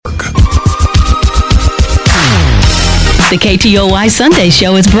The KTOY Sunday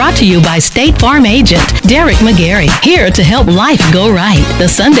Show is brought to you by State Farm agent Derek McGarry, here to help life go right. The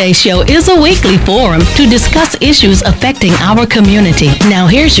Sunday Show is a weekly forum to discuss issues affecting our community. Now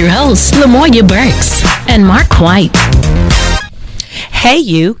here's your hosts, Lamoya Burks and Mark White. Hey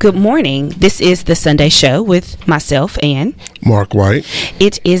you, good morning. This is the Sunday Show with myself and Mark White.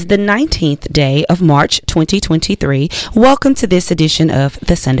 It is the 19th day of March 2023. Welcome to this edition of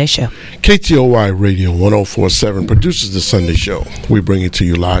the Sunday Show. KTOY Radio 1047 produces the Sunday Show. We bring it to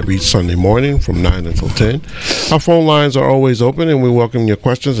you live each Sunday morning from 9 until 10. Our phone lines are always open and we welcome your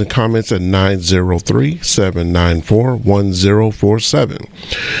questions and comments at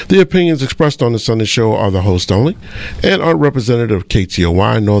 903-794-1047. The opinions expressed on the Sunday Show are the host only and aren't representative of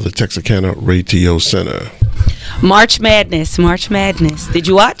KTOY nor the Texarkana Radio Center. March Madness. Did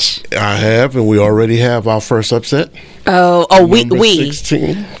you watch? I have, and we already have our first upset. We.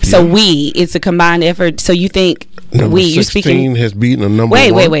 16. So it's a combined effort. So you think Number you're 16 speaking has beaten a number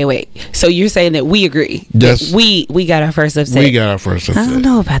wait, one. Wait. So you're saying that we agree? Yes. We got our first upset. We got our first upset. I don't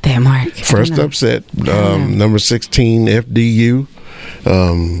know about that, Mark. First upset, number 16, FDU.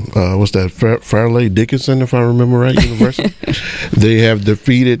 What's that? Fairleigh Dickinson, if I remember right, University. They have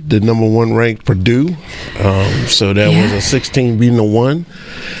defeated the number one ranked Purdue. So that was a 16 beating a 1.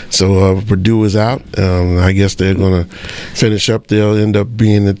 So Purdue is out. I guess they're going to finish up. They'll end up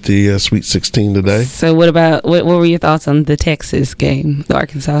being at the Sweet 16 today. So what were your thoughts on the Texas game, the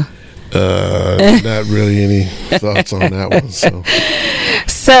Arkansas? Not really any thoughts on that one.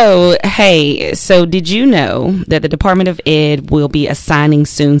 So did you know that the Department of Ed will be assigning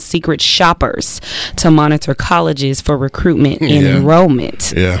soon secret shoppers to monitor colleges for recruitment and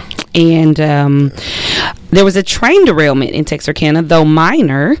enrollment? Yeah. And there was a train derailment in Texarkana, though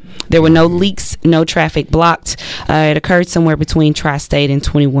minor. There were no leaks, no traffic blocked. It occurred somewhere between Tri-State and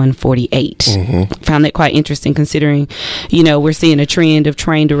 2148. Mm-hmm. Found that quite interesting considering, we're seeing a trend of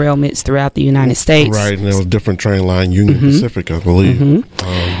train derailments throughout the United States. Right, and there was a different train line, Union Pacific, I believe.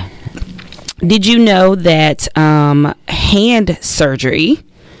 Mm-hmm. Did you know that hand surgery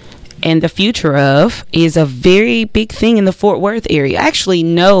and the future of is a very big thing in the Fort Worth area? I actually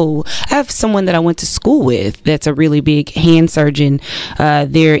know, I have someone that I went to school with that's a really big hand surgeon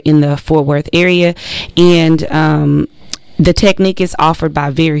there in the Fort Worth area. And the technique is offered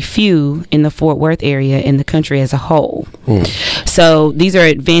by very few in the Fort Worth area in the country as a whole. So these are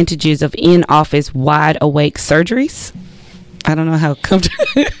advantages of in-office wide-awake surgeries. I don't know how comfortable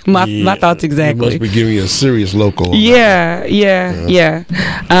my thoughts exactly. It must be giving you a serious local. Yeah.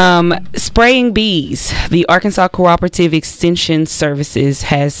 Spraying bees. The Arkansas Cooperative Extension Services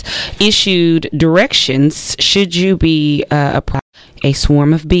has issued directions should you be a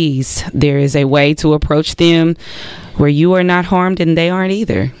swarm of bees. There is a way to approach them where you are not harmed and they aren't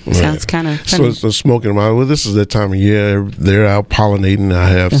either. Sounds kind of funny. So smoking them out. Well, this is that time of year. They're out pollinating. I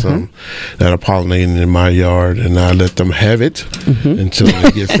have some that are pollinating in my yard, and I let them have it until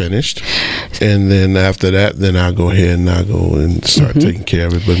they get finished. And then after that, then I'll go ahead and I'll go and start taking care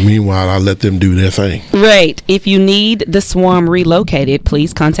of it. But meanwhile, I let them do their thing. Right. If you need the swarm relocated,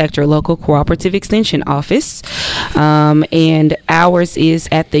 please contact your local Cooperative Extension office. And ours is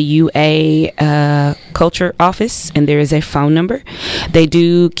at the UA Culture office, and there is a phone number. They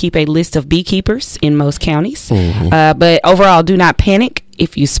do keep a list of beekeepers in most counties. But overall, do not panic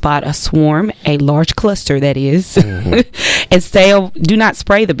if you spot a swarm, a large cluster that is, and do not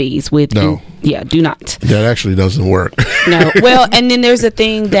spray the bees with. No. Do not. That actually doesning work. No. Well, and then there's a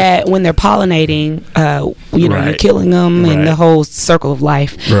thing that when they're pollinating, you're killing them and the whole circle of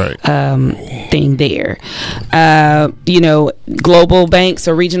life thing there. Global banks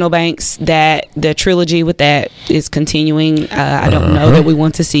or regional banks, that the trilogy with that is continuing. I don't know that we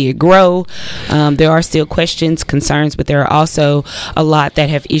want to see it grow. There are still questions, concerns, but there are also a lot that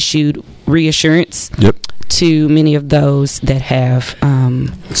have issued reassurance to many of those that have.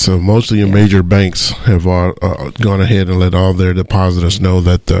 So most of your major banks have gone ahead and let all their depositors know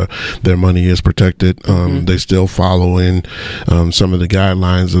that their money is protected. They still follow in some of the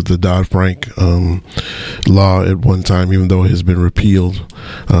guidelines of the Dodd-Frank law at one time, even though it has been repealed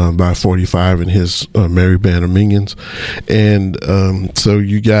by 45 and his merry band of minions. And so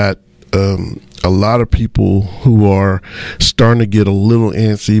you got a lot of people who are starting to get a little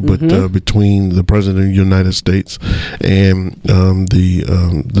antsy, but between the President of the United States and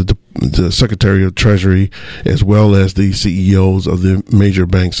the Secretary of Treasury, as well as the CEOs of the major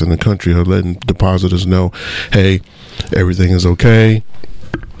banks in the country, are letting depositors know, hey, everything is okay.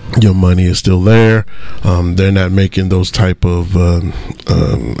 Your money is still there. They're not making those type of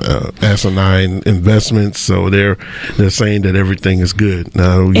asinine investments, so they're saying that everything is good.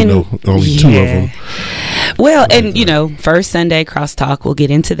 Now only two of them. Well, and First Sunday Crosstalk, we'll get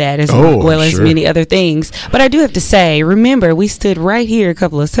into that as well as many other things. But I do have to say, remember, we stood right here a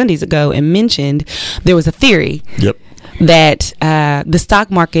couple of Sundays ago and mentioned there was a theory. Yep. That the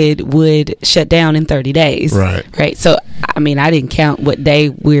stock market would shut down in 30 days. Right. So, I mean, I didn't count what day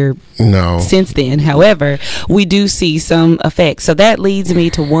we're since then. However, we do see some effects. So that leads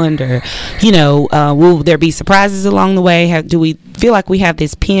me to wonder, will there be surprises along the way? Do we feel like we have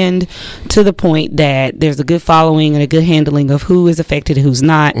this pinned to the point that there's a good following and a good handling of who is affected and who's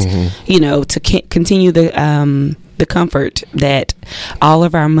not, to continue the comfort that all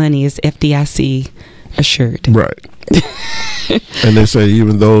of our money is FDIC assured. Right. And they say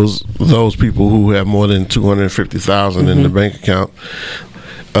even those people who have more than $250,000 in the bank account,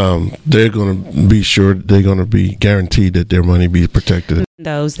 they're going to be sure they're going to be guaranteed that their money be protected.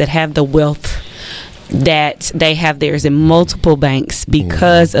 Those that have the wealth that they have theirs in multiple banks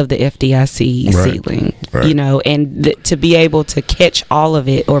because of the FDIC ceiling, and to be able to catch all of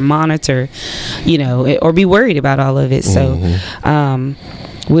it or monitor, or be worried about all of it. So,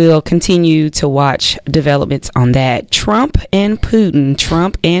 we'll continue to watch developments on that. Trump and Putin.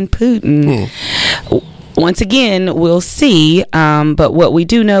 Once again, we'll see. But what we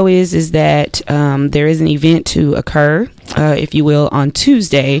do know is that there is an event to occur, if you will, on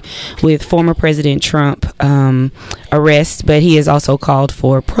Tuesday with former President Trump arrest. But he has also called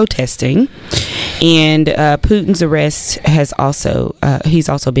for protesting. And Putin's arrest has also he's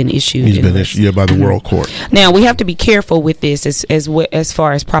also been issued. He's been issued by the World Court. Now we have to be careful with this as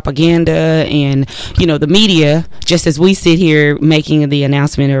far as propaganda and the media. Just as we sit here making the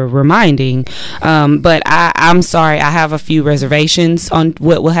announcement or reminding, but I'm sorry, I have a few reservations on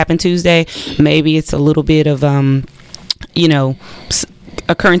what will happen Tuesday. Maybe it's a little bit of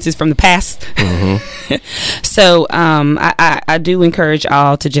occurrences from the past. So I do encourage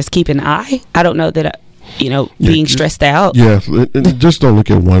all to just keep an eye. I don't know that being stressed out. Yeah, just don't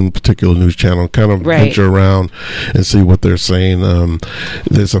look at one particular news channel. Kind of venture around and see what they're saying.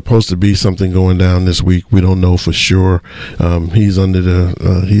 There's supposed to be something going down this week. We don't know for sure. He's under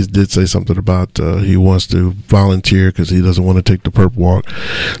he did say something about he wants to volunteer because he doesn't want to take the perp walk.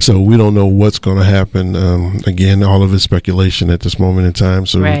 So we don't know what's going to happen. Again, all of it's speculation at this moment in time.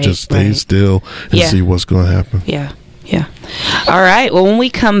 So just stay still and see what's going to happen. Yeah. All right. Well, when we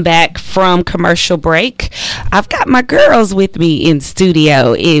come back from commercial break, I've got my girls with me in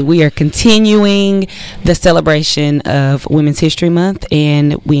studio. We are continuing the celebration of Women's History Month,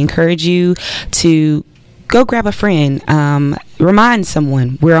 and we encourage you to go grab a friend. Remind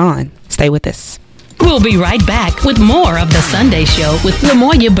someone we're on. Stay with us. We'll be right back with more of The Sunday Show with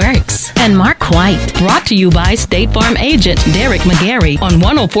Lamoya Burks and Mark White. Brought to you by State Farm agent Derek McGarry on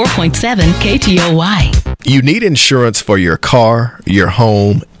 104.7 KTOY. You need insurance for your car, your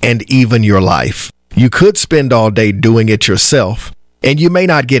home, and even your life. You could spend all day doing it yourself, and you may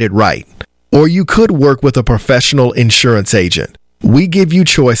not get it right. Or you could work with a professional insurance agent. We give you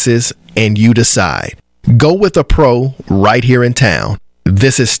choices, and you decide. Go with a pro right here in town.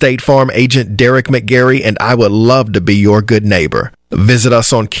 This is State Farm agent Derek McGarry, and I would love to be your good neighbor. Visit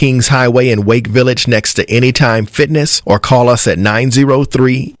us on Kings Highway in Wake Village next to Anytime Fitness, or call us at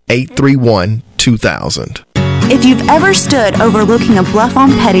 903-831-2000. If you've ever stood overlooking a bluff on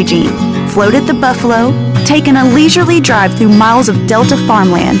Pettigene, floated the Buffalo, taken a leisurely drive through miles of Delta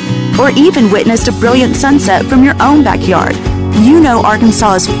farmland, or even witnessed a brilliant sunset from your own backyard, you know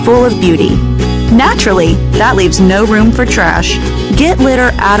Arkansas is full of beauty. Naturally, that leaves no room for trash. Get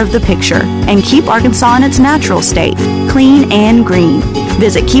litter out of the picture and keep Arkansas in its natural state, clean and green.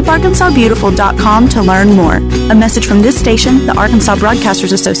 Visit keeparkansasbeautiful.com to learn more. A message from this station, the Arkansas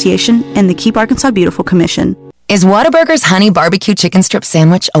Broadcasters Association, and the Keep Arkansas Beautiful Commission. Is Whataburger's Honey Barbecue Chicken Strip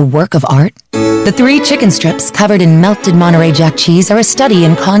Sandwich a work of art? The 3 chicken strips covered in melted Monterey Jack cheese are a study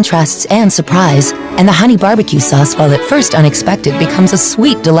in contrasts and surprise, and the honey barbecue sauce, while at first unexpected, becomes a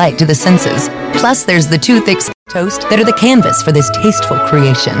sweet delight to the senses. Plus, there's the 2 thick toast that are the canvas for this tasteful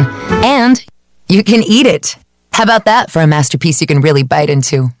creation. And you can eat it. How about that for a masterpiece you can really bite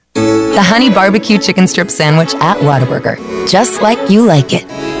into? The Honey Barbecue Chicken Strip Sandwich at Whataburger. Just like you like it.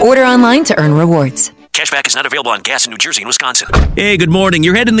 Order online to earn rewards. Cashback is not available on gas in New Jersey and Wisconsin. Hey, good morning.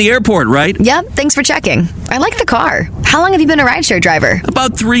 You're heading to the airport, right? Yep, thanks for checking. I like the car. How long have you been a rideshare driver?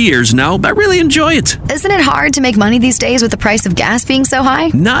 About 3 years now. I really enjoy it. Isn't it hard to make money these days with the price of gas being so high?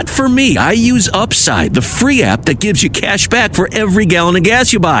 Not for me. I use Upside, the free app that gives you cash back for every gallon of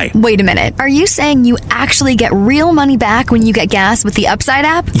gas you buy. Wait a minute. Are you saying you actually get real money back when you get gas with the Upside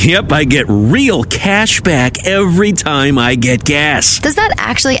app? Yep, I get real cash back every time I get gas. Does that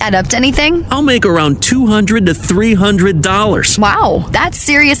actually add up to anything? I'll make around $200 to $300. Wow, that's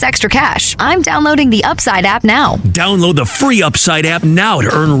serious extra cash. I'm downloading the Upside app now. Download the free Upside app now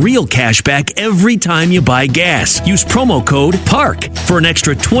to earn real cash back every time you buy gas. Use promo code PARK for an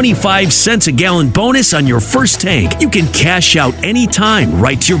extra 25 cents a gallon bonus on your first tank. You can cash out anytime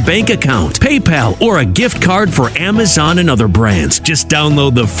right to your bank account, PayPal, or a gift card for Amazon and other brands. Just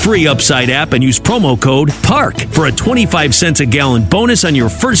download the free Upside app and use promo code PARK for a 25 cents a gallon bonus on your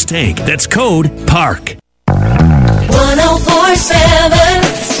first tank. That's code PARK.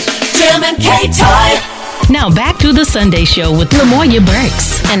 104.7 Jim and K-Toy. Now back to the Sunday Show with Lamoya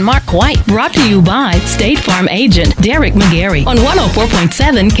Burks and Mark White, brought to you by State Farm agent Derek McGarry on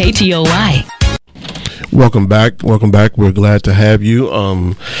 104.7 KTOY. Welcome back. We're glad to have you,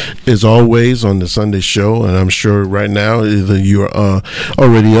 as always, on the Sunday Show. And I'm sure right now either you're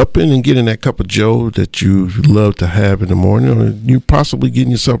already up and getting that cup of joe that you love to have in the morning, or you're possibly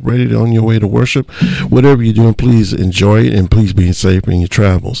getting yourself ready on your way to worship. Whatever you're doing, please enjoy it, and please be safe in your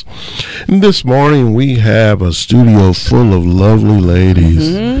travels. And this morning we have a studio full of lovely ladies.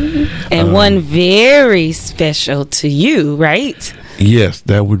 Mm-hmm. And one very special to you, right? Yes,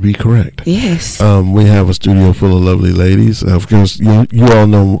 that would be correct. Yes. We have a studio full of lovely ladies. Of course, you all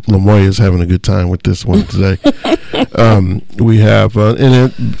know Lamoya is having a good time with this one today. We have,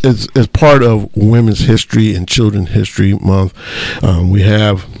 and it's part of Women's History and Children's History Month. We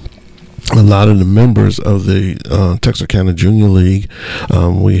have a lot of the members of the Texarkana Junior League.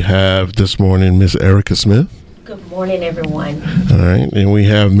 We have this morning Miss Erica Smith. Good morning, everyone. All right, and we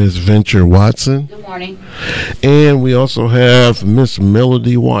have Miss Venture Watson. Good morning. And we also have Miss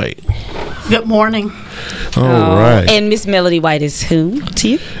Melody White. Good morning. All right. And Miss Melody White is who to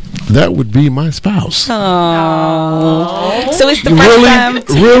you? That would be my spouse. Oh. So it's the first time.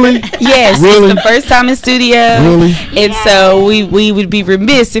 Really? Yes. Really? It's the first time in studio. Really? And so we would be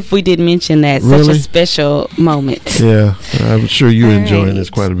remiss if we didn't mention that. Such a special moment. Yeah. I'm sure you're enjoying this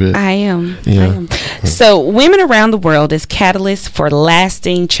quite a bit. I am. Yeah. I am. So women around the world as catalysts for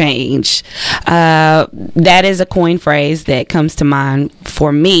lasting change. That is a coin phrase that comes to mind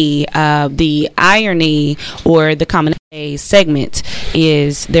for me. The irony or the common segment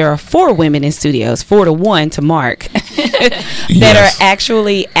is there are 4 women in studios, 4-1 to Mark, that are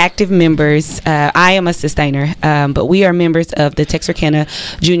actually active members. I am a sustainer, but we are members of the Texarkana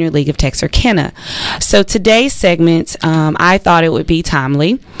Junior League of Texarkana. So today's segment, I thought it would be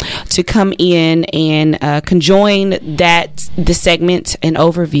timely to come in and conjoin the segment and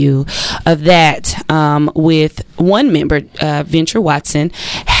overview of that with one member, Venture Watson,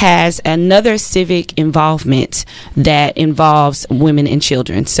 has another civic involvement that involves women and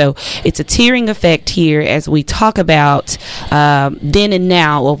children. So it's a tiering effect here as we talk about then and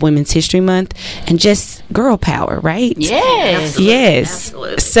now of Women's History Month and just girl power, right? Yes. Absolutely. Yes.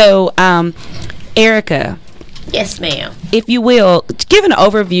 Absolutely. So, Erica. Yes, ma'am. If you will, give an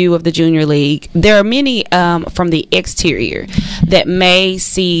overview of the Junior League. There are many from the exterior that may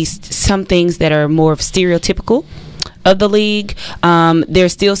see some things that are more stereotypical of the league.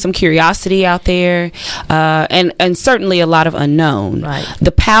 There's still some curiosity out there, and certainly a lot of unknown. Right.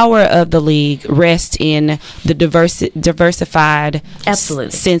 The power of the league rests in the diversified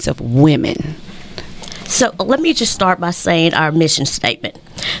sense of women. So let me just start by saying our mission statement.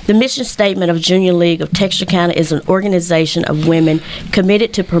 The mission statement of Junior League of Texarkana is an organization of women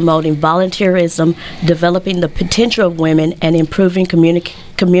committed to promoting volunteerism, developing the potential of women, and improving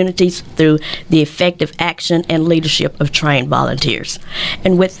communities through the effective action and leadership of trained volunteers.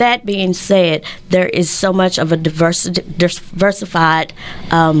 And with that being said, there is so much of a diversified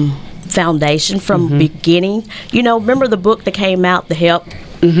foundation from beginning. You know, remember the book that came out, The Help?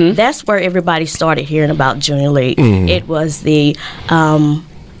 Mm-hmm. That's where everybody started hearing about Junior League. It was the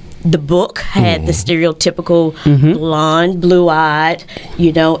book had the stereotypical blonde, blue-eyed,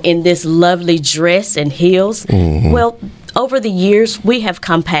 you know, in this lovely dress and heels. Well, over the years, we have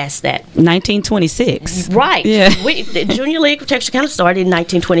come past that. 1926. Right. Yeah. The Junior League of Texarkana started in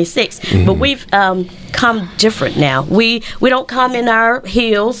 1926, but we've come different now. We don't come in our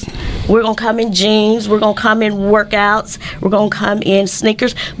heels. We're going to come in jeans. We're going to come in workouts. We're going to come in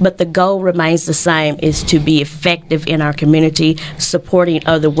sneakers. But the goal remains the same, is to be effective in our community, supporting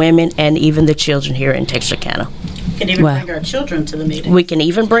other women and even the children here in Texarkana. We can even bring our children to the meeting. We can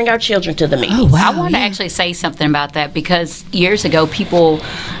even bring our children to the meeting. Oh, wow. I want to actually say something about that, because years ago,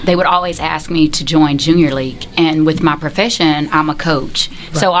 they would always ask me to join Junior League. And with my profession, I'm a coach.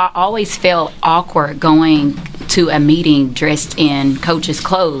 Right. So I always felt awkward going to a meeting dressed in Coach's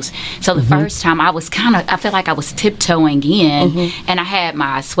clothes. So the first time I felt like I was tiptoeing in, and I had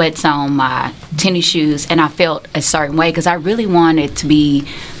my sweats on, my tennis shoes, and I felt a certain way because I really wanted to be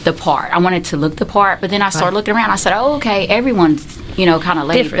the part. I wanted to look the part, but then I started looking around. I said, oh, okay, everyone's, kind of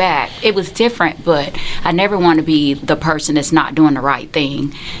laid back. It was different, but I never want to be the person that's not doing the right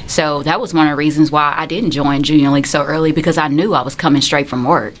thing. So that was one of the reasons why I didn't join Junior League so early, because I knew I was coming straight from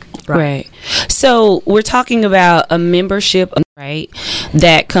work. Right. So we're talking about a membership, right,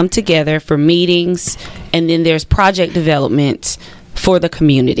 that come together for meetings, and then there's project development for the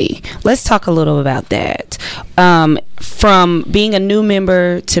community. Let's talk a little about that. From being a new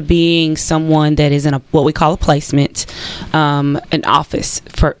member to being someone that is in what we call a placement, an office,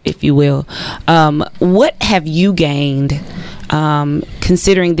 for, if you will. What have you gained,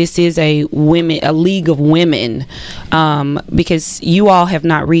 considering this is a league of women, because you all have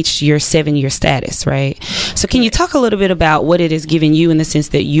not reached your 7-year status, right? So can you talk a little bit about what it has given you in the sense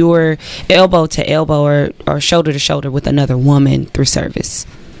that you're elbow to elbow or shoulder to shoulder with another woman through service?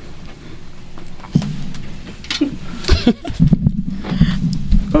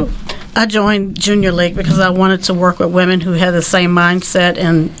 I joined Junior League because I wanted to work with women who had the same mindset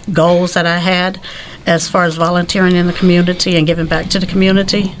and goals that I had as far as volunteering in the community and giving back to the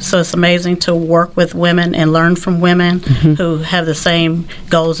community. So it's amazing to work with women and learn from women who have the same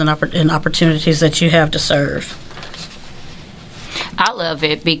goals and opportunities that you have to serve. I love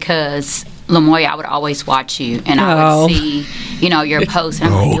it because Lamoya, I would always watch you, and I would see, your posts.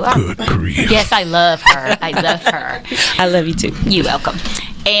 And I'm like, good grief. Yes, I love her. I love her. I love you too. You're welcome.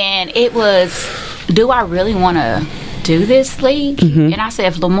 And it was, do I really want to do this league? And I said,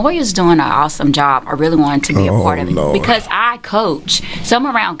 if Lamoya's doing an awesome job, I really wanted to be a part of it. Lord. Because I coach. So I'm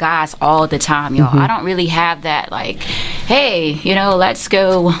around guys all the time, y'all. I don't really have that, like, hey, let's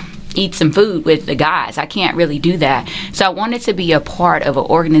go eat some food with the guys. I can't really do that. So I wanted to be a part of an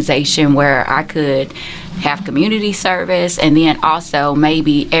organization where I could have community service, and then also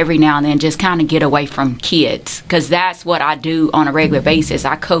maybe every now and then just kind of get away from kids, because that's what I do on a regular basis.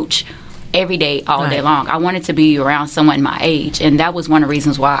 I coach every day, all day long. I wanted to be around someone my age, and that was one of the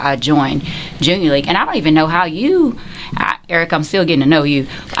reasons why I joined Junior League. And I don't even know how Eric, I'm still getting to know you.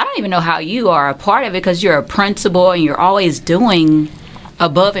 I don't even know how you are a part of it, because you're a principal and you're always doing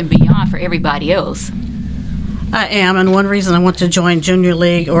above and beyond for everybody else. I am, and one reason I want to join Junior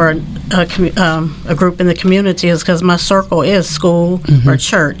League or a group in the community is because my circle is school or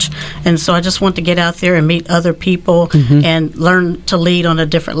church, and so I just want to get out there and meet other people and learn to lead on a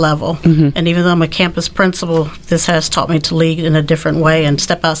different level. And even though I'm a campus principal, this has taught me to lead in a different way and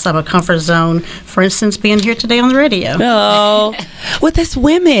step outside my comfort zone. For instance, being here today on the radio. Oh, with us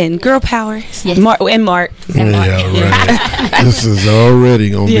women, girl power. Yes. Mark. Yeah, right. This is already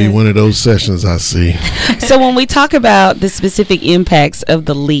going to be one of those sessions I see. So when we talk about the specific impacts of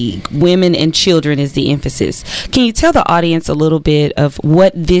the league, women and children is the emphasis. Can you tell the audience a little bit of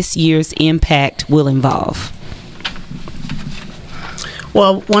what this year's impact will involve?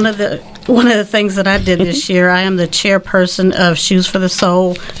 Well, one of the things that I did this year, I am the chairperson of Shoes for the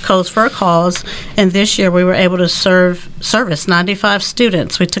Soul, Codes for a Cause, and this year we were able to service 95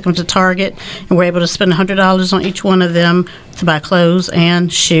 students. We took them to Target, and we're able to spend $100 on each one of them to buy clothes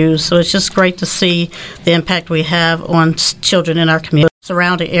and shoes. So it's just great to see the impact we have on children in our community,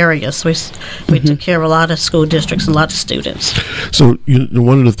 surrounding areas. So we took care of a lot of school districts and a lot of students. So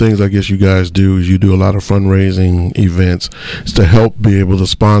one of the things I guess you guys do is you do a lot of fundraising events to help be able to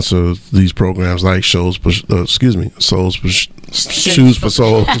sponsor these programs like Shoes for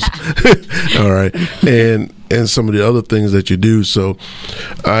Souls. All right, and some of the other things that you do. So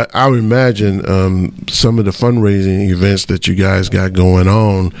I would imagine some of the fundraising events that you guys got going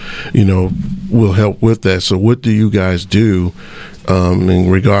on, will help with that. So what do you guys do in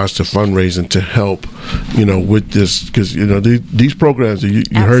regards to fundraising to help, with this? Because, these programs, you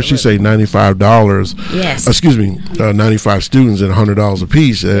heard she say $95. Yes. 95 students and $100 a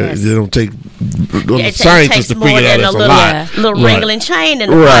piece. They don't take scientists to figure out that's a lot. Little ring and chain in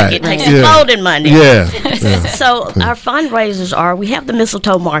the pocket. It takes some folding money. Yeah. So our fundraisers are, we have the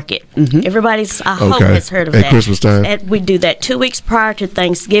mistletoe market. Everybody's, I hope, has heard of at that. Christmas time. And we do that 2 weeks prior to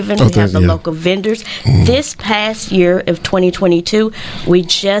Thanksgiving. We have the local vendors. This past year of 2022, we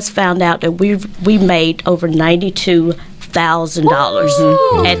just found out that we made over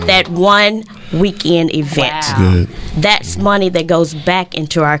 $92,000 at that one weekend event. Wow. That's money that goes back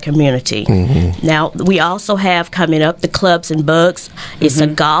into our community. Now, we also have coming up the Clubs and Bugs. It's a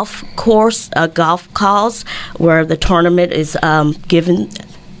golf course, a golf cause, where the tournament is given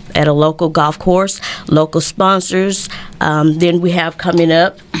at a local golf course, local sponsors. Then we have coming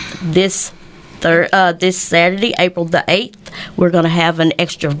up this this Saturday, April the 8th, we're going to have an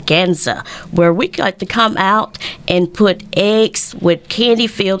extravaganza where we got to come out and put eggs with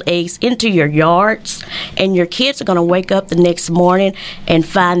candy-filled eggs into your yards, and your kids are going to wake up the next morning and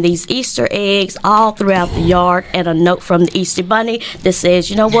find these Easter eggs all throughout the yard and a note from the Easter Bunny that says,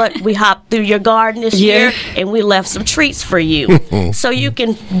 you know what, we hopped through your garden this year and we left some treats for you. So you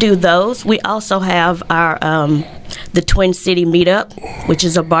can do those. We also have our the Twin City Meetup, which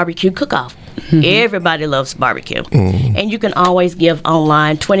is a barbecue cook-off. Everybody loves barbecue. And you can always give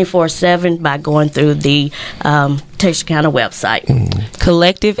online 24/7 by going through the Texarkana website.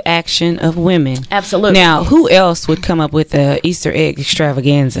 Collective action of women. Absolutely. Now, who else would come up with a Easter egg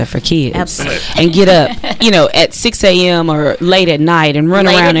extravaganza for kids? Absolutely. And get up, at 6 a.m. or late at night and run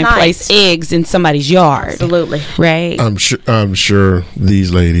around and place eggs in somebody's yard. Absolutely. Right? I'm sure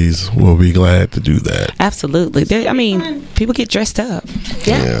these ladies will be glad to do that. Absolutely. People get dressed up.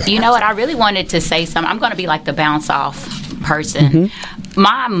 Yeah. You know what? I really wanted to say something. I'm going to be like the bounce off person.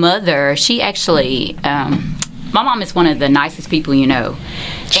 My mother, she actually, my mom is one of the nicest people you know.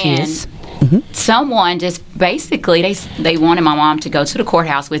 Cheers. And someone just basically, they wanted my mom to go to the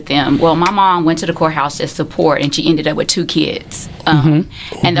courthouse with them. Well, my mom went to the courthouse to support, and she ended up with 2 kids. And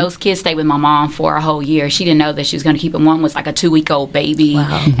those kids stayed with my mom for a whole year. She didn't know that she was going to keep them. One was like a 2-week-old baby,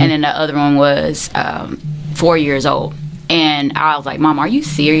 and then the other one was 4 years old. And I was like, Mom, are you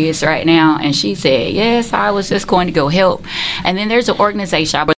serious right now? And she said, yes, I was just going to go help. And then there's an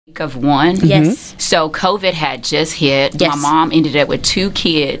organization, I believe, of one. Yes. So COVID had just hit. Yes. My mom ended up with 2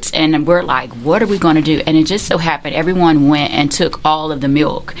 kids. And we're like, what are we going to do? And it just so happened everyone went and took all of the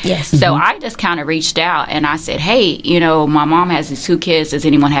milk. Yes. So I just kind of reached out and I said, hey, my mom has these 2 kids. Does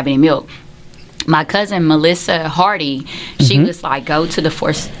anyone have any milk? My cousin Melissa Hardy, she was like, go to the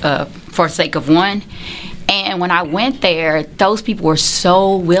forsake of one. And when I went there, those people were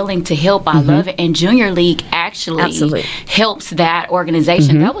so willing to help. I love it. And Junior League actually helps that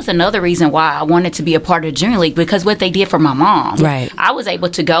organization. That was another reason why I wanted to be a part of Junior League, because what they did for my mom. Right. I was able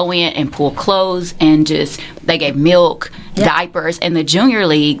to go in and pull clothes and they gave milk, diapers. And the Junior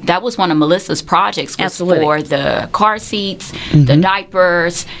League, that was one of Melissa's projects, was for the car seats, the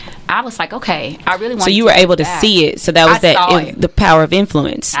diapers. I was like, okay, I really want to. So you were able to see it. So that was the power of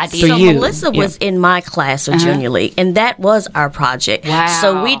influence I did. for so you. Melissa was in my class of Junior League, and that was our project. Wow.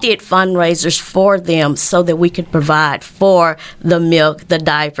 So we did fundraisers for them so that we could provide for the milk, the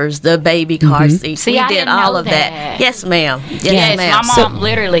diapers, the baby car seats. See, we I did didn't all know of that. Yes, ma'am. Yes, ma'am. my mom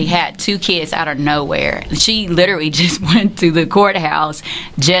literally had 2 kids out of nowhere. She literally just went to the courthouse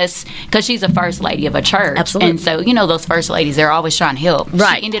just because she's a first lady of a church. Absolutely. And so, those first ladies, they're always trying to help.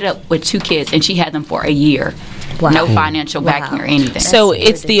 Right. She ended up with 2 kids, and she had them for a year. Wow. No financial backing or anything. So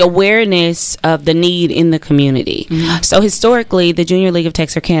it's the awareness of the need in the community. So historically, the Junior League of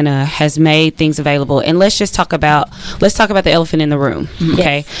Texarkana has made things available. And let's talk about the elephant in the room.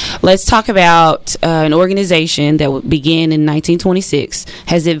 Okay, let's talk about an organization that began in 1926,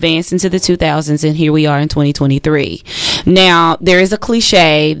 has advanced into the 2000s, and here we are in 2023. Now, there is a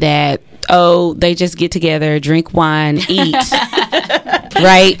cliche that, they just get together, drink wine, eat,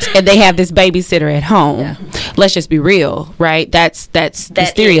 right? And they have this babysitter at home. Let's just be real, right? That's the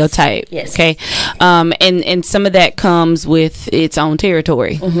stereotype. Yes. Okay. And some of that comes with its own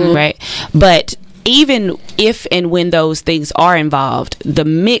territory, right? But even if and when those things are involved, the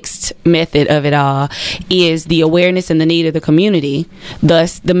mixed method of it all is the awareness and the need of the community,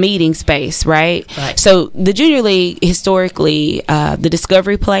 thus the meeting space, right? So the Junior League, historically, the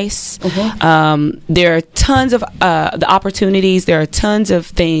discovery place, there are tons of the opportunities, there are tons of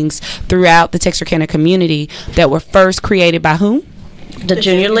things throughout the Texarkana community that were first created by whom? The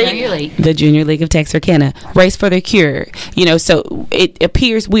Junior League. The Junior League of Texarkana. Race for the Cure. So it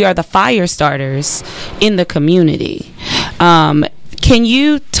appears we are the fire starters in the community. Can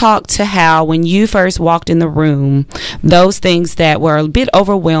you talk to how, when you first walked in the room, those things that were a bit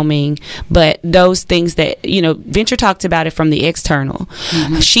overwhelming, but those things that, Venture talked about it from the external.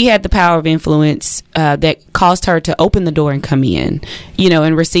 She had the power of influence that caused her to open the door and come in,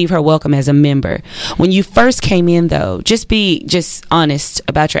 and receive her welcome as a member. When you first came in, though, be honest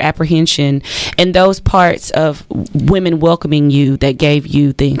about your apprehension and those parts of women welcoming you that gave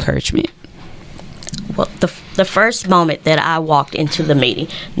you the encouragement. Well, the first moment that I walked into the meeting,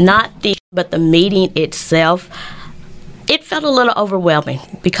 but the meeting itself, it felt a little overwhelming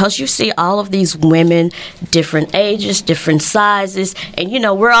because you see all of these women, different ages, different sizes, and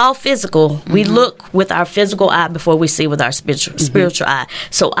we're all physical. We look with our physical eye before we see with our spiritual eye.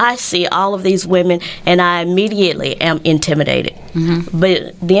 So I see all of these women, and I immediately am intimidated.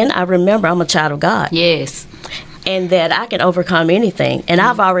 But then I remember I'm a child of God. Yes. and that I can overcome anything. And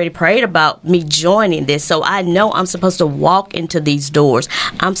I've already prayed about me joining this, so I know I'm supposed to walk into these doors.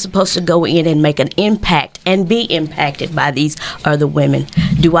 I'm supposed to go in and make an impact and be impacted by these other women.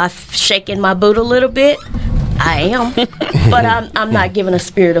 Do I shake in my boot a little bit? I am, but I'm not giving a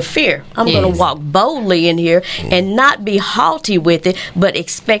spirit of fear. I'm going to walk boldly in here and not be haughty with it, but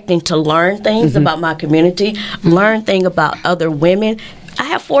expecting to learn things about my community, learn things about other women. I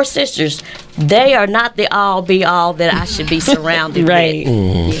have 4 sisters. They are not the all-be-all that I should be surrounded right.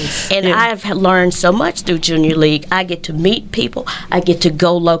 with. And I've learned so much through Junior League. I get to meet people. I get to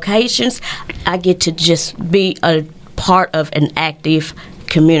go locations. I get to just be a part of an active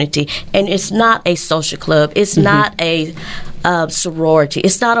community. And it's not a social club. It's not a sorority.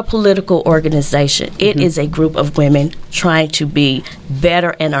 It's not a political organization. It is a group of women trying to be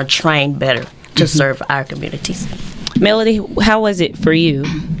better and are trained better to serve our communities. Melody, how was it for you?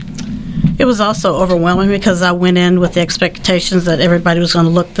 It was also overwhelming because I went in with the expectations that everybody was going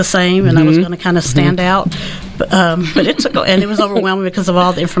to look the same and I was going to kind of stand out. But it took, and it was overwhelming because of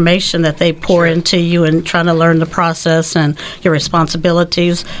all the information that they pour into you and trying to learn the process and your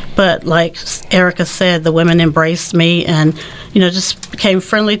responsibilities. But like Erica said, the women embraced me and, just became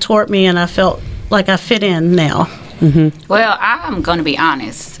friendly toward me, and I felt like I fit in now. Well, I'm going to be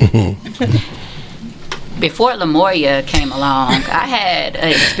honest. Before Lamoya came along, I had an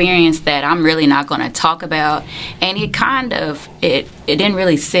experience that I'm really not going to talk about, and it didn't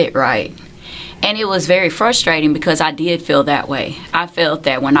really sit right. And it was very frustrating because I did feel that way. I felt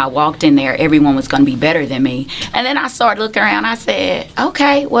that when I walked in there, everyone was going to be better than me. And then I started looking around. I said,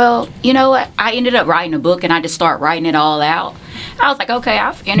 okay, well, you know what? I ended up writing a book, and I just started writing it all out. I was like, okay,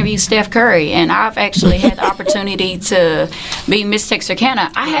 I've interviewed Steph Curry, and I've actually had the opportunity to be Miss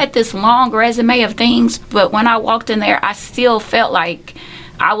Texarkana. I had this long resume of things, but when I walked in there, I still felt like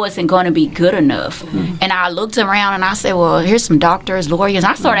I wasn't going to be good enough. And I looked around and I said, well, here's some doctors, lawyers.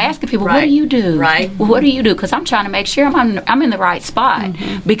 I started asking people, what do you do? Right. Well, what do you do? Because I'm trying to make sure I'm in the right spot.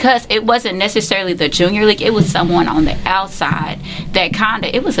 Because it wasn't necessarily the Junior League. It was someone on the outside that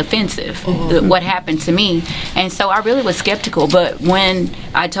it was offensive, what happened to me. And so I really was skeptical. But when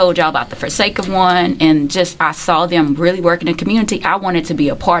I told y'all about the Forsaken One and just I saw them really working in the community, I wanted to be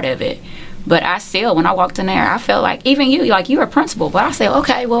a part of it. But I still, when I walked in there, I felt like, even you're a principal, but I said,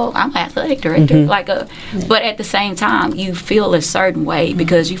 okay, well, I'm an athletic director. But at the same time, you feel a certain way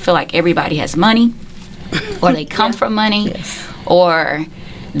because you feel like everybody has money, or they come from money, or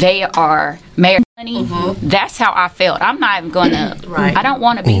they are married money. That's how I felt. I'm not even going to, I don't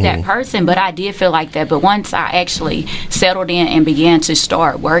want to be that person, but I did feel like that. But once I actually settled in and began to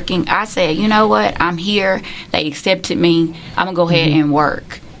start working, I said, you know what, I'm here. They accepted me. I'm going to go ahead and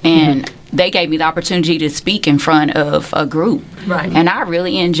work. And they gave me the opportunity to speak in front of a group. And I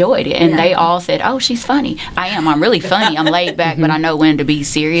really enjoyed it. And they all said, oh, she's funny. I am. I'm really funny. I'm laid back, but I know when to be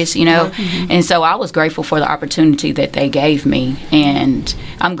serious, And so I was grateful for the opportunity that they gave me. And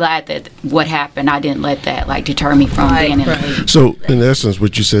I'm glad that what happened, I didn't let that deter me from being in the league. So in essence,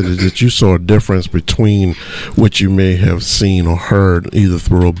 what you said is that you saw a difference between what you may have seen or heard either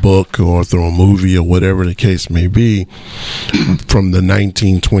through a book or through a movie or whatever the case may be from the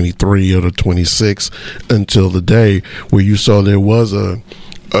 1923 or the 26 until the day where you saw there was a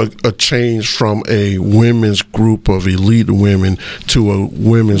change from a women's group of elite women to a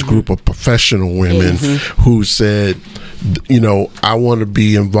women's group of professional women who said, I want to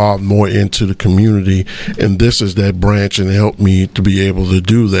be involved more into the community, and this is that branch, and it helped me to be able to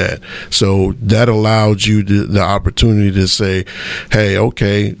do that. So that allowed you the opportunity to say, hey,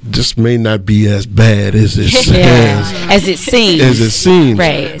 okay, this may not be as bad as it as it seems.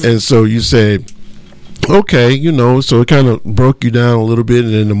 Right. And so you said, okay, so it kind of broke you down a little bit,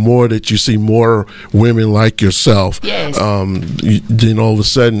 and then the more that you see more women like yourself, then all of a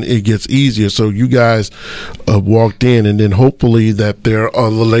sudden it gets easier. So you guys walked in, and then hopefully that there are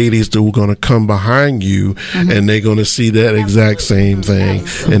other ladies that are going to come behind you, and they're going to see that exact same thing,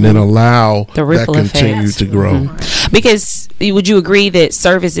 and then allow that continue to grow. Because would you agree that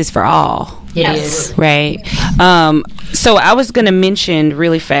service is for all? Yes. Right. So I was going to mention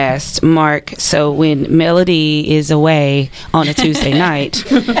really fast, Mark, so when Melody is away on a Tuesday night,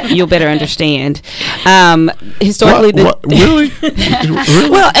 you'll better understand. Historically, really?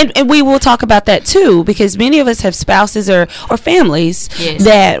 Well, and we will talk about that too, because many of us have spouses or families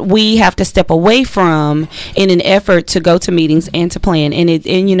that we have to step away from in an effort to go to meetings and to plan.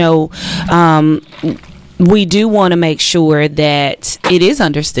 We do want to make sure that it is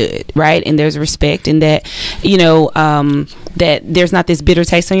understood, right? And there's respect, and that, that there's not this bitter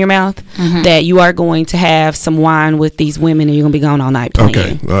taste on your mouth, that you are going to have some wine with these women and you're going to be gone all night playing.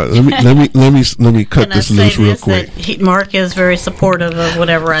 Okay, let me cut this loose real quick. Mark is very supportive of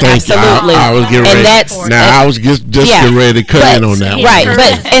whatever I do. Absolutely. I was getting ready. I was just getting ready to cut in on that. Right,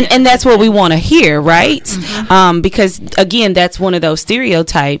 but and that's what we want to hear, right? Because again, that's one of those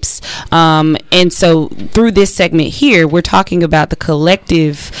stereotypes. And so through this segment here, we're talking about the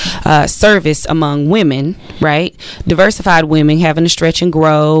collective service among women, right? Diversified women having to stretch and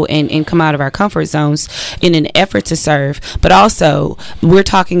grow and come out of our comfort zones in an effort to serve. But also, we're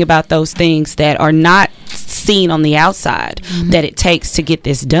talking about those things that are not seen on the outside that it takes to get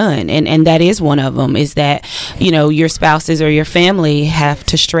this done, and that is one of them, is that, you know, your spouses or your family have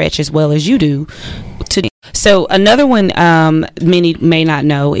to stretch as well as you do. So another one many may not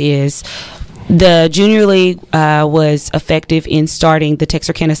know is the Junior League was effective in starting the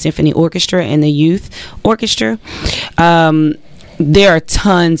Texarkana Symphony Orchestra and the Youth Orchestra. There are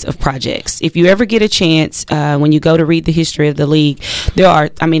tons of projects. If you ever get a chance, when you go to read the history of the league,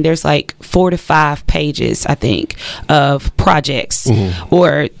 there's like 4 to 5 pages, I think, of projects,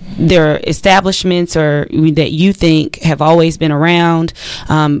 or there are establishments or that you think have always been around,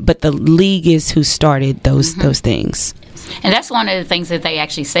 but the league is who started those things. And that's one of the things that they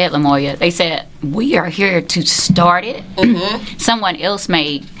actually said, Lamoya. They said, we are here to start it. Someone else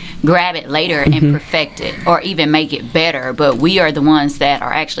may grab it later and perfect it or even make it better, but we are the ones that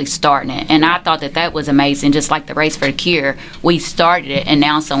are actually starting it. And I thought that was amazing. Just like the Race for the Cure, we started it, and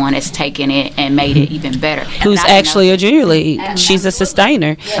now someone has taken it and made it even better. Who's actually a Junior League. She's a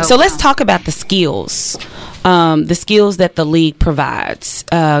sustainer. So let's talk about the skills. The skills that the league provides.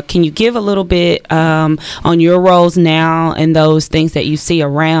 Can you give a little bit on your roles now and those things that you see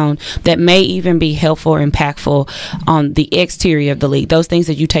around that may even be helpful or impactful on the exterior of the league, those things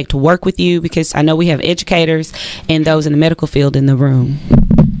that you take to work with you, because I know we have educators and those in the medical field in the room.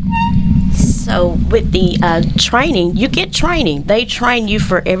 So with the training, you get training. They train you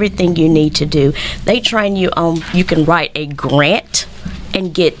for everything you need to do. They train you on, you can write a grant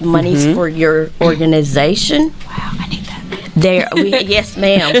and get monies for your organization. Wow, I need that. Yes,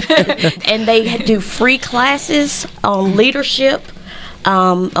 ma'am. And they do free classes on leadership,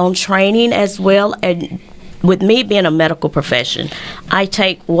 on training as well. And with me being a medical profession, I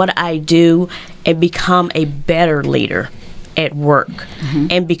take what I do and become a better leader at work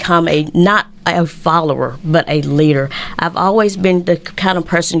and become not a follower but a leader. I've always been the kind of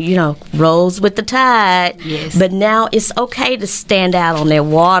person, rolls with the tide, but now it's okay to stand out on that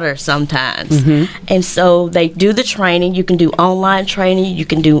water sometimes. And so they do the training. You can do online training, you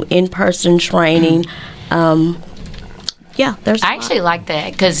can do in-person training. I actually like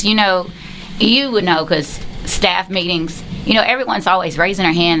that because you would know, because staff meetings, everyone's always raising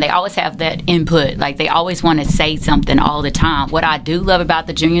their hand. They always have that input. Like, they always want to say something all the time. What I do love about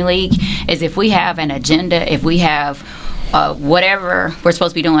the Junior League is if we have an agenda, if we have whatever we're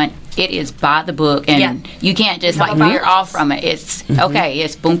supposed to be doing, it is by the book, and you can't just veer off from it. It's okay.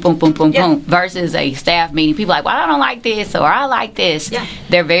 It's boom, boom, boom, boom, boom. Versus a staff meeting, people are like, well, I don't like this, or I like this.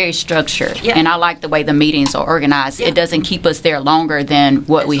 They're very structured, and I like the way the meetings are organized. It doesn't keep us there longer than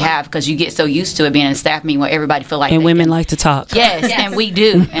what we have, because you get so used to it being a staff meeting where everybody feel like. And women like to talk. Yes, and we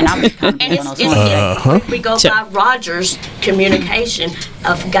do. And I'm we go by Rogers communication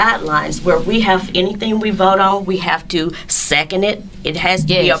of guidelines, where we have anything we vote on, we have to second it. It has to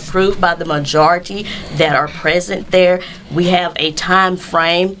be approved by the majority that are present there. We have a time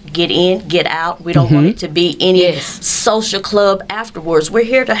frame, get in, get out. We don't want it to be any social club afterwards. We're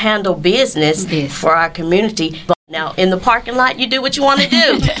here to handle business for our community. Now, in the parking lot, you do what you want to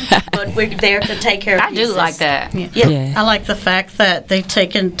do, but we're there to take care of I do like that. I like the fact that they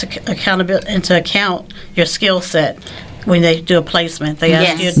take into account your skill set. When they do a placement, they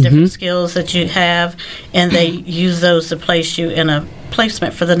ask you different skills that you have, and they use those to place you in a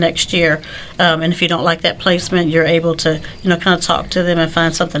placement for the next year. And if you don't like that placement, you're able to, kind of talk to them and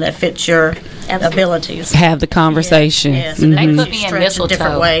find something that fits your abilities. Have the conversation. Yes, they put me in mistletoe.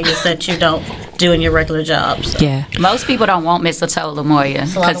 Different ways that you don't do in your regular job. So. Yeah. Most people don't want mistletoe, Lamoya,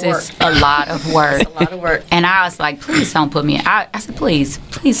 because it's a lot of work. It's a lot of work. And I was like, please don't put me in. I said, please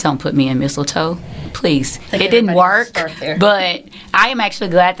don't put me in mistletoe. Please. It didn't work, but I am actually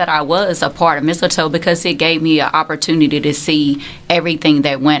glad that I was a part of mistletoe, because it gave me an opportunity to see everything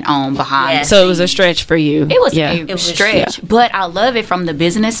that went on behind. So it was a stretch for you. It was a stretch, but I love it from the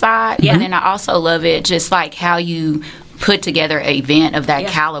business side, and then I also love it just like how you put together an event of that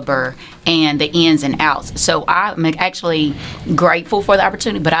caliber and the ins and outs. So I'm actually grateful for the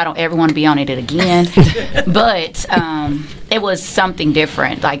opportunity, but I don't ever want to be on it again. But it was something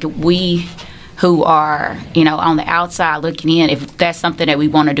different. Like, who are, on the outside looking in, if that's something that we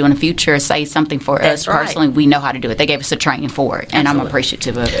want to do in the future, say something for us personally, we know how to do it. They gave us the training for it, and I'm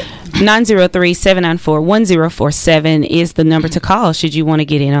appreciative of it. 903-794-1047 is the number to call should you want to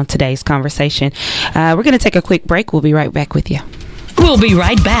get in on today's conversation. We're going to take a quick break. We'll be right back with you. We'll be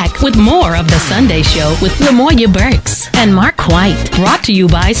right back with more of The Sunday Show with Lamoya Burks and Mark White. Brought to you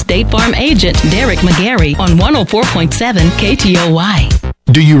by State Farm agent Derek McGarry on 104.7 KTOY.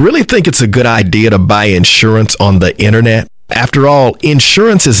 Do you really think it's a good idea to buy insurance on the internet? After all,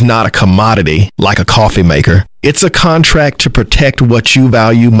 insurance is not a commodity like a coffee maker. It's a contract to protect what you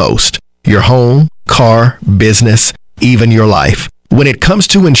value most: your home, car, business, even your life. When it comes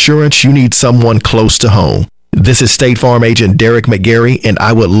to insurance, you need someone close to home. This is State Farm agent Derek McGarry, and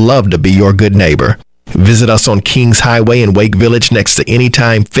I would love to be your good neighbor. Visit us on Kings Highway in Wake Village next to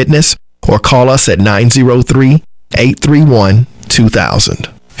Anytime Fitness, or call us at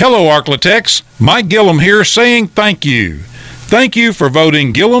 903-831-2000. Hello, Arklatex. Mike Gillum here saying thank you. Thank you for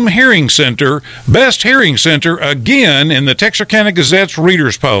voting Gillum Hearing Center Best Hearing Center again in the Texarkana Gazette's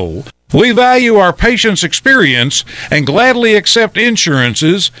Readers Poll. We value our patients' experience and gladly accept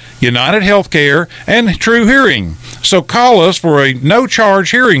insurances, United Healthcare, and True Hearing. So call us for a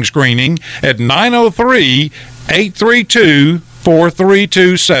no-charge hearing screening at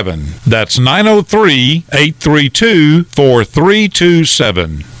 903-832-4327. That's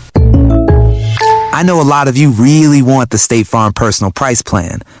 903-832-4327. I know a lot of you really want the State Farm Personal Price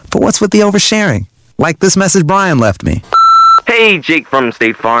Plan, but what's with the oversharing? Like this message Brian left me. Hey, Jake from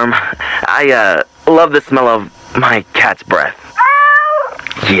State Farm. I love the smell of my cat's breath.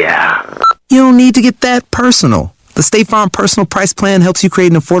 Yeah. You don't need to get that personal. The State Farm Personal Price Plan helps you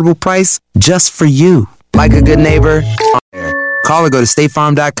create an affordable price just for you. Like a good neighbor, call or go to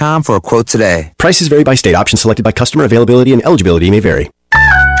statefarm.com for a quote today. Prices vary by state. Options selected by customer. Availability and eligibility may vary.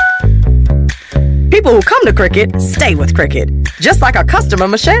 People who come to Cricket stay with Cricket, just like our customer,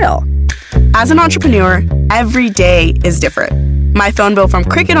 Michelle. As an entrepreneur, every day is different. My phone bill from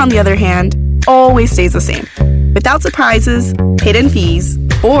Cricket, on the other hand, always stays the same. Without surprises, hidden fees,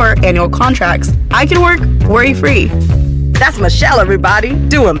 or annual contracts, I can work worry-free. That's Michelle, everybody,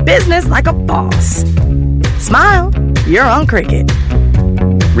 doing business like a boss. Smile, you're on Cricket.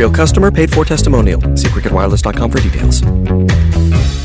 Real customer, paid for testimonial. See cricketwireless.com for details.